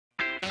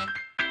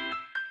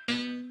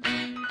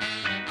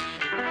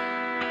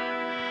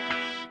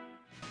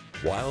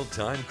Wild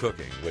Thyme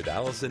Cooking with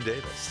Allison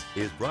Davis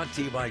is brought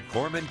to you by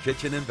Corman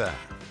Kitchen and Bath.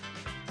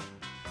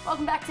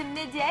 Welcome back to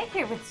Midday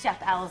here with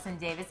Chef Allison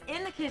Davis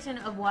in the kitchen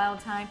of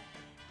Wild Thyme.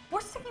 We're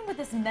sticking with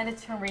this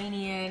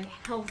Mediterranean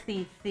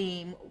healthy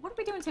theme. What are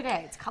we doing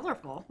today? It's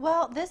colorful.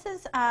 Well, this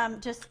is I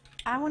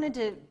wanted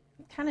to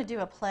kind of do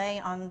a play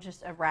on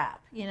just a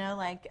wrap, you know,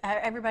 like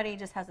everybody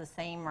just has the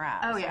same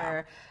wraps. Oh, yeah.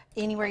 Or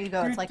anywhere you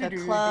go, it's like a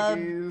club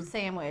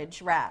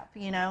sandwich wrap,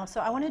 you know.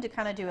 So I wanted to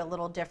kind of do a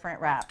little different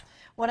wrap.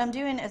 What I'm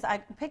doing is I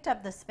picked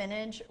up the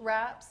spinach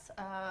wraps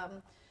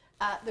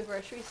at the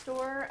grocery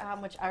store,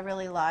 which I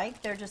really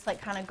like. They're just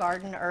like kind of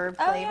garden herb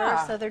flavor,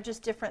 yeah. so they're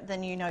just different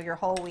than, you know, your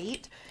whole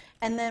wheat.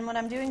 And then what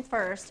I'm doing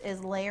first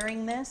is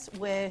layering this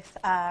with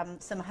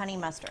some honey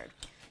mustard.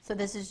 So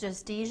this is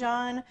just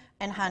Dijon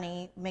and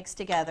honey mixed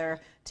together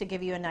to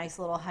give you a nice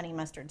little honey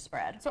mustard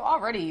spread. So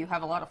already you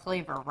have a lot of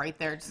flavor right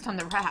there just on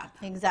the wrap.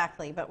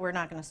 Exactly, but we're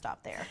not going to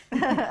stop there.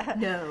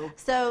 No.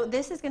 So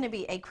this is going to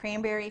be a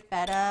cranberry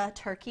feta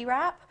turkey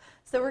wrap.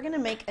 So we're going to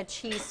make a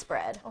cheese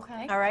spread.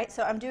 Okay. All right,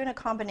 so I'm doing a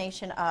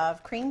combination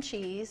of cream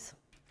cheese.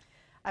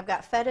 I've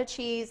got feta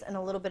cheese and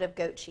a little bit of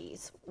goat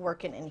cheese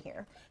working in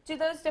here. Do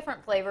those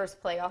different flavors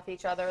play off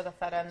each other, the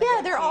feta and the Yeah,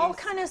 goat they're all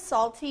cheese? kind of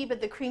salty, but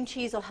the cream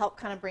cheese will help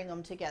kind of bring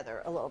them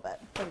together a little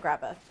bit. So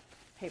grab a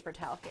paper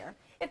towel here.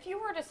 If you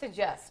were to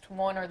suggest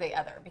one or the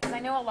other, because I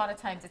know a lot of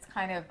times it's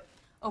kind of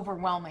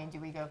overwhelming. Do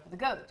we go for the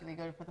goat? Do we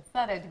go for the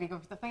feta? Do we go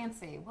for the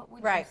fancy? What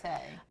would you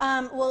say?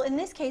 Well, in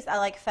this case, I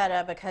like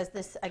feta because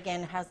this,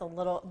 again, has a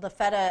little, the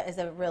feta is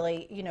a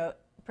really, you know,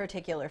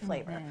 particular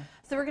flavor.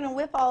 So we're going to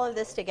whip all of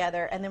this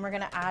together, and then we're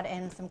going to add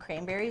in some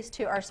cranberries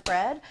to our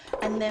spread,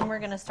 and then we're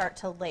going to start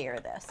to layer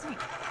this. So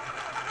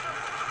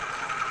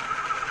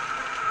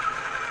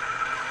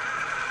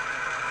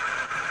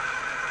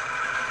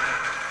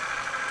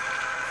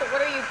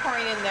what are you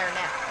pouring in there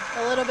now?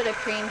 A little bit of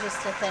cream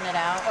just to thin it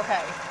out.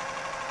 Okay.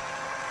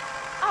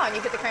 Oh, and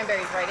you put the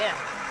cranberries right in.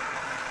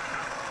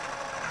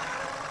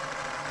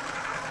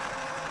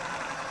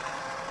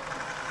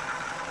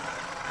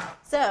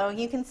 So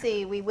you can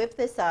see we whipped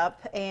this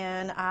up,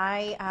 and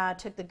I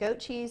took the goat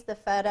cheese, the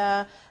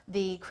feta,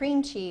 the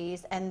cream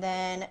cheese, and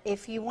then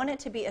if you want it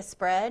to be a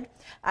spread,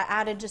 I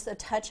added just a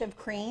touch of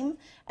cream,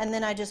 and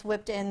then I just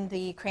whipped in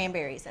the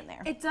cranberries in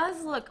there. It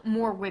does look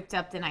more whipped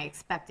up than I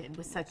expected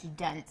with such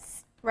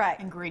dense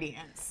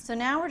ingredients. So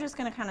now we're just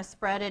going to kind of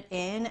spread it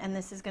in, and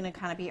this is going to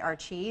kind of be our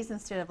cheese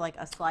instead of like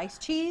a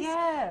sliced cheese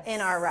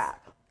in our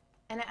wrap.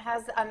 And it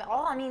has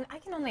I mean, I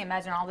can only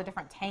imagine all the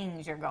different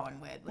tangs you're going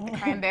with the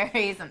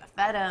cranberries and the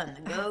feta and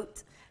the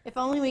goat. If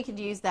only we could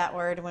use that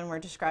word when we're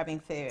describing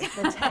food,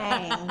 the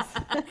tangs.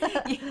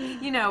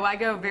 you know, I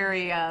go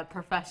very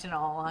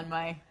professional on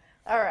my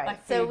All right,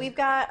 so we've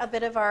got a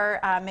bit of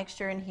our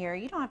mixture in here.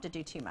 You don't have to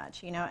do too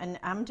much, you know, and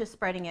I'm just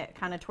spreading it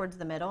kind of towards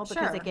the middle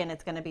because, again,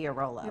 it's going to be a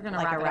roll-up. You're going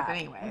to wrap it up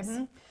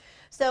anyways.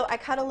 So I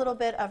cut a little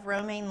bit of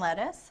romaine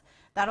lettuce.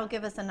 That'll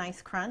give us a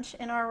nice crunch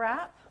in our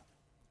wrap.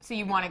 So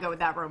you want to go with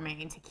that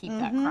romaine to keep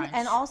that crunch.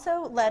 And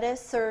also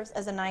lettuce serves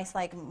as a nice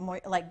like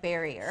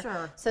barrier.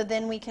 Sure. So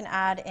then we can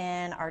add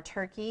in our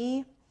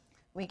turkey.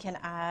 We can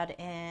add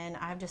in,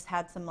 I've just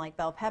had some like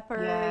bell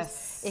peppers.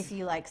 Yes. If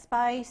you like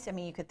spice, I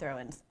mean, you could throw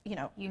in, you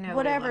know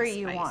whatever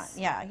you want.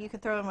 Yeah, you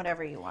could throw in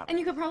whatever you want. And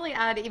you could probably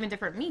add even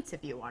different meats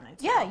if you wanted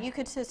to. Yeah, you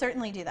could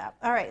certainly do that.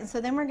 All right, and so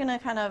then we're going to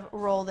kind of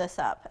roll this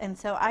up. And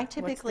so I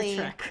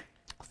typically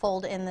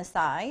fold in the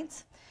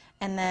sides.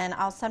 And then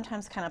I'll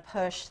sometimes kind of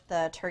push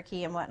the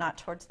turkey and whatnot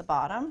towards the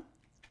bottom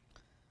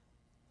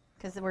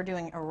because we're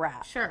doing a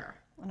wrap. Sure.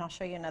 And I'll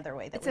show you another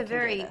way that it's a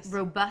very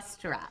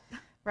robust wrap.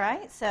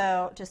 Right?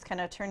 So just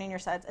kind of turning your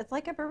sides. It's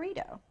like a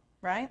burrito,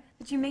 right?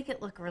 But you make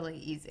it look really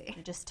easy.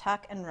 You just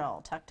tuck and roll.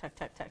 Tuck, tuck,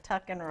 tuck, tuck,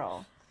 tuck, and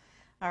roll.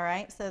 All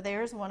right? So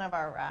there's one of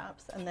our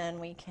wraps. And then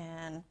we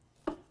can...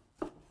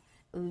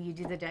 Ooh, you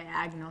do the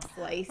diagonal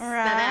slice. Right?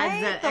 That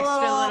adds that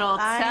extra little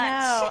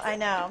touch. I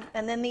know.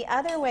 And then the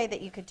other way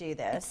that you could do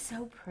this. It's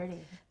so pretty.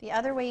 The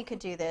other way you could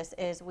do this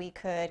is we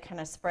could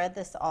kind of spread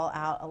this all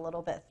out a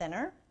little bit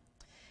thinner.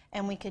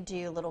 And we could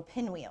do little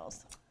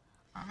pinwheels.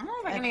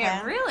 Oh, we're going to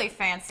get really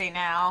fancy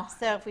now.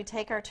 So if we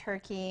take our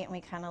turkey and we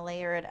kind of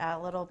layer it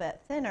out a little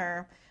bit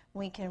thinner,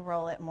 we can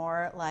roll it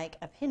more like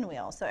a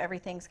pinwheel. So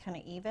everything's kind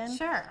of even.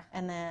 Sure.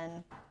 And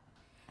then...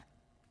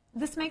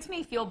 This makes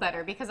me feel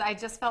better because I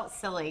just felt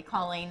silly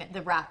calling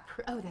the wrap,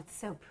 oh, that's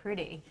so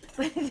pretty.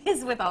 But it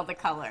is with all the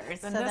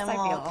colors. And so then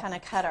we'll kind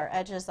of cut our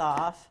edges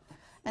off.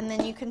 And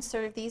then you can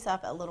serve these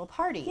up at little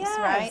parties,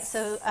 right?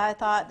 So I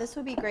thought this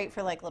would be great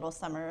for like little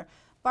summer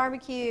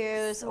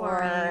barbecues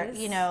or,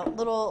 you know,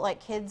 little like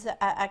kids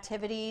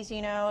activities,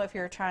 you know, if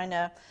you're trying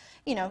to,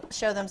 you know,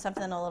 show them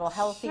something a little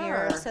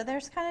healthier. Sure. So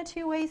there's kind of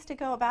two ways to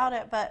go about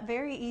it, but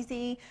very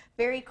easy,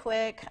 very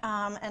quick,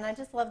 and I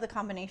just love the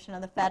combination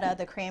of the feta,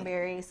 the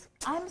cranberries.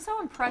 I'm so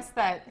impressed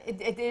that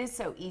it is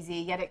so easy,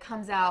 yet it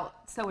comes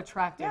out so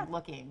attractive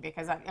looking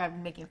because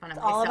I'm making fun of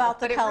myself. All about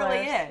the but colors. It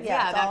really is.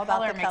 Yeah, that all about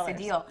color the makes colors. a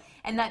deal.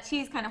 And that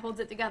cheese kind of holds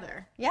it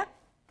together. Yeah,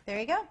 there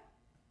you go.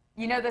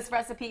 You know this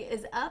recipe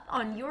is up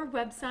on your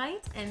website,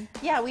 and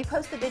yeah, we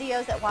post the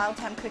videos at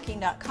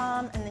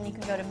wildtimecooking.com, and then you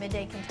can go to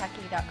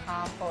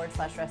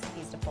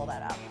middaykentucky.com/recipes to pull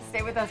that up.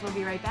 stay with us. We'll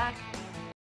be right back.